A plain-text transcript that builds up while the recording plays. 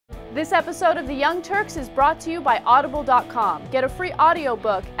This episode of The Young Turks is brought to you by Audible.com. Get a free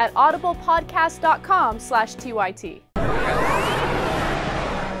audiobook at audiblepodcast.com/TYT.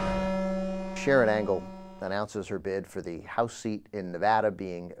 Sharron Angle announces her bid for the House seat in Nevada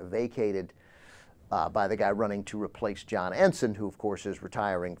being vacated by the guy running to replace John Ensign, who of course is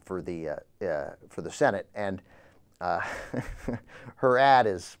retiring for the Senate. And her ad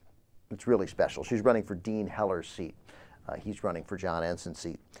it's really special. She's running for Dean Heller's seat. He's running for John Ensign's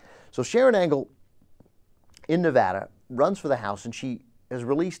seat. So Sharron Angle in Nevada runs for the House, and she has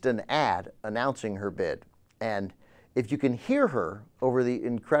released an ad announcing her bid. And if you can hear her over the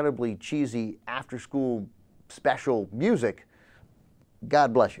incredibly cheesy after-school special music,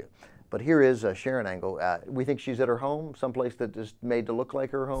 God bless you. But here is Sharron Angle. We think she's at her home, someplace that is made to look like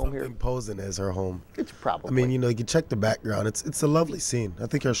her home. Something here. Posing as her home. It's probably. I mean, you know, you can check the background. It's a lovely scene. I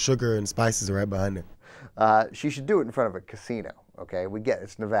think her sugar and spices are right behind her. She should do it in front of a casino, okay? We get it.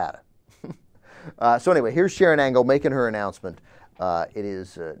 It's Nevada. So anyway, here's Sharron Angle making her announcement. It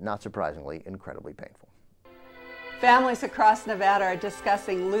is, not surprisingly, incredibly painful. Families across Nevada are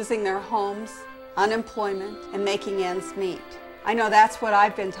discussing losing their homes, unemployment, and making ends meet. I know that's what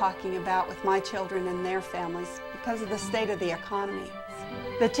I've been talking about with my children and their families because of the state of the economy.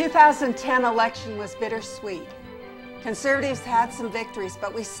 The 2010 election was bittersweet. Conservatives had some victories,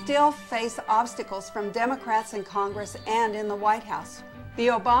 but we still face obstacles from Democrats in Congress and in the White House. The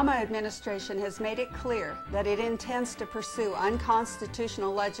Obama administration has made it clear that it intends to pursue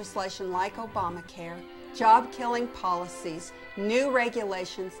unconstitutional legislation like Obamacare, job-killing policies, new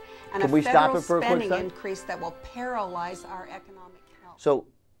regulations, and a federal spending increase that will paralyze our economic health. So,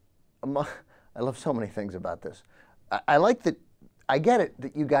 I love so many things about this. I like that, I get it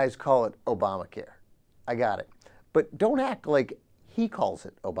that you guys call it Obamacare. I got it. But don't act like he calls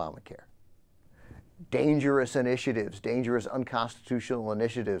it Obamacare. Dangerous initiatives, dangerous unconstitutional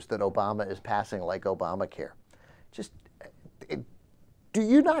initiatives that Obama is passing like Obamacare. Just, do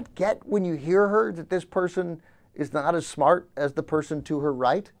you not get when you hear her that this person is not as smart as the person to her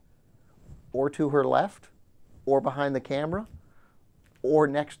right, or to her left, or behind the camera, or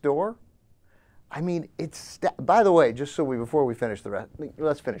next door? I mean, by the way, just so before we finish the rest,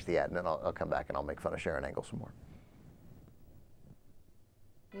 let's finish the ad and then I'll come back and I'll make fun of Sharron Angle some more.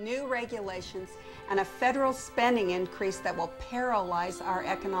 New regulations and a federal spending increase that will paralyze our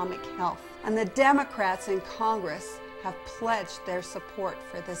economic health. And the Democrats in Congress have pledged their support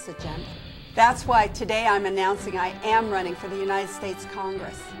for this agenda. That's why today I'm announcing I am running for the United States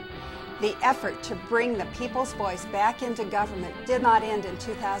Congress. The effort to bring the people's voice back into government did not end in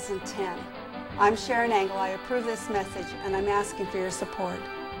 2010. I'm Sharron Angle. I approve this message, and I'm asking for your support.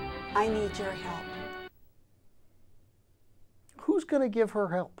 I need your help. Who's going to give her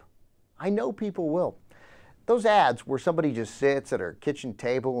help? I know people will. Those ads where somebody just sits at her kitchen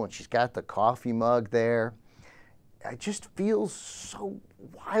table and she's got the coffee mug there, it just feels so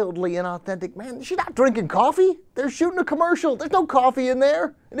wildly inauthentic. Man, she's not drinking coffee. They're shooting a commercial. There's no coffee in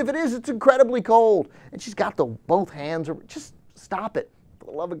there. And if it is, it's incredibly cold. And she's got both hands. Just stop it. For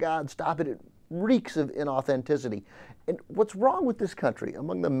the love of God, stop it. It reeks of inauthenticity. And what's wrong with this country,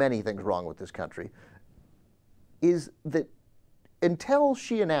 among the many things wrong with this country, is that until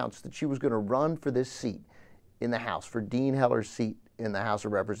she announced that she was going to run for this seat in the House, for Dean Heller's seat in the House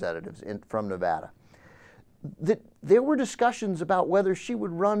of Representatives from Nevada, that there were discussions about whether she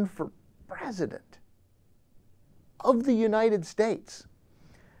would run for president of the United States,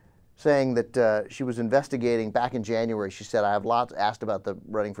 saying that she was investigating. Back in January, she said, I have lots, asked about the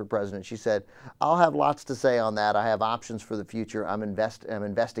running for president. She said, I'll have lots to say on that. I have options for the future. I'm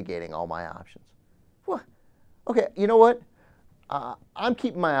investigating all my options. What? Okay, you know what? I'm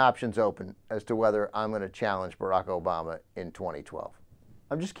keeping my options open as to whether I'm going to challenge Barack Obama in 2012.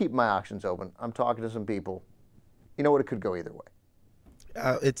 I'm just keeping my options open. I'm talking to some people. You know what? It could go either way.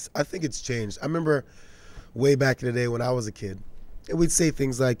 I think it's changed. I remember way back in the day when I was a kid, and we'd say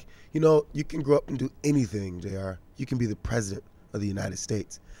things like, you know, you can grow up and do anything, JR. You can be the president of the United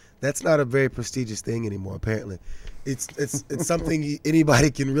States. That's not a very prestigious thing anymore, apparently. It's something anybody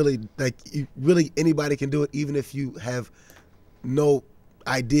can really, anybody can do it, even if you have no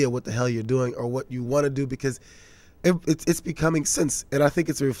idea what the hell you're doing or what you want to do, because it's becoming sense. And I think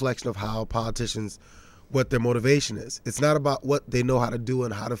it's a reflection of how politicians, what their motivation is. It's not about what they know how to do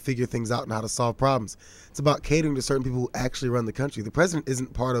and how to figure things out and how to solve problems. It's about catering to certain people who actually run the country. The president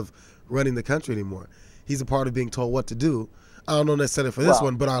isn't part of running the country anymore. He's a part of being told what to do I don't know necessarily for this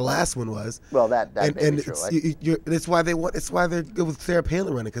one, but our last one was. Well, that and may be true. That's why it's why they're good with Sarah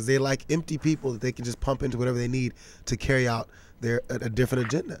Palin running, because they like empty people that they can just pump into whatever they need to carry out a different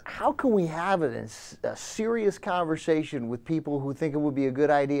agenda. How can we have a serious conversation with people who think it would be a good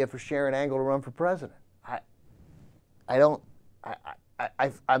idea for Sharron Angle to run for president?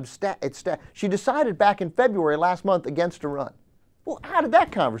 She decided back in February last month against a run. Well, how did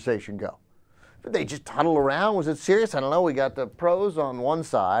that conversation go? Did they just huddle around? Was it serious? I don't know. We got the pros on one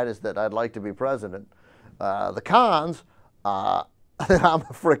side is that I'd like to be president. The cons, I'm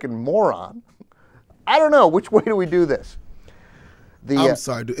a freaking moron. I don't know. Which way do we do this? I'm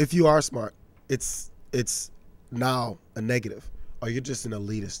sorry, dude. If you are smart, it's now a negative. Or you're just an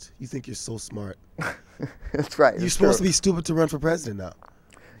elitist. You think you're so smart. That's right. You're supposed to be stupid to run for president now.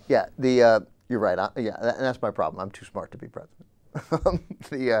 Yeah, you're right. And that's my problem. I'm too smart to be president.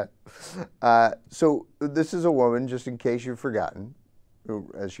 So this is a woman, just in case you've forgotten,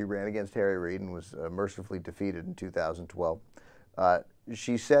 who, as she ran against Harry Reid and was mercifully defeated in 2012.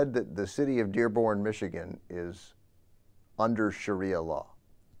 She said that the city of Dearborn, Michigan is under Sharia law.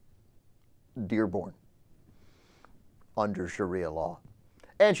 Dearborn. Under Sharia law.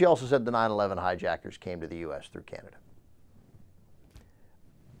 And she also said the 9/11 hijackers came to the U.S. through Canada.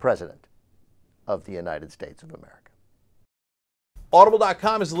 President of the United States of America.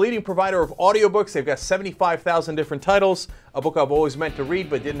 Audible.com is the leading provider of audiobooks. They've got 75,000 different titles. A book I've always meant to read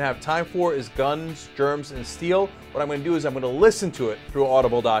but didn't have time for is Guns, Germs, and Steel. What I'm going to do is I'm going to listen to it through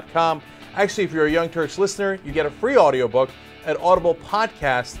Audible.com. Actually, if you're a Young Turks listener, you get a free audiobook at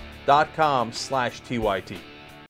audiblepodcast.com/TYT.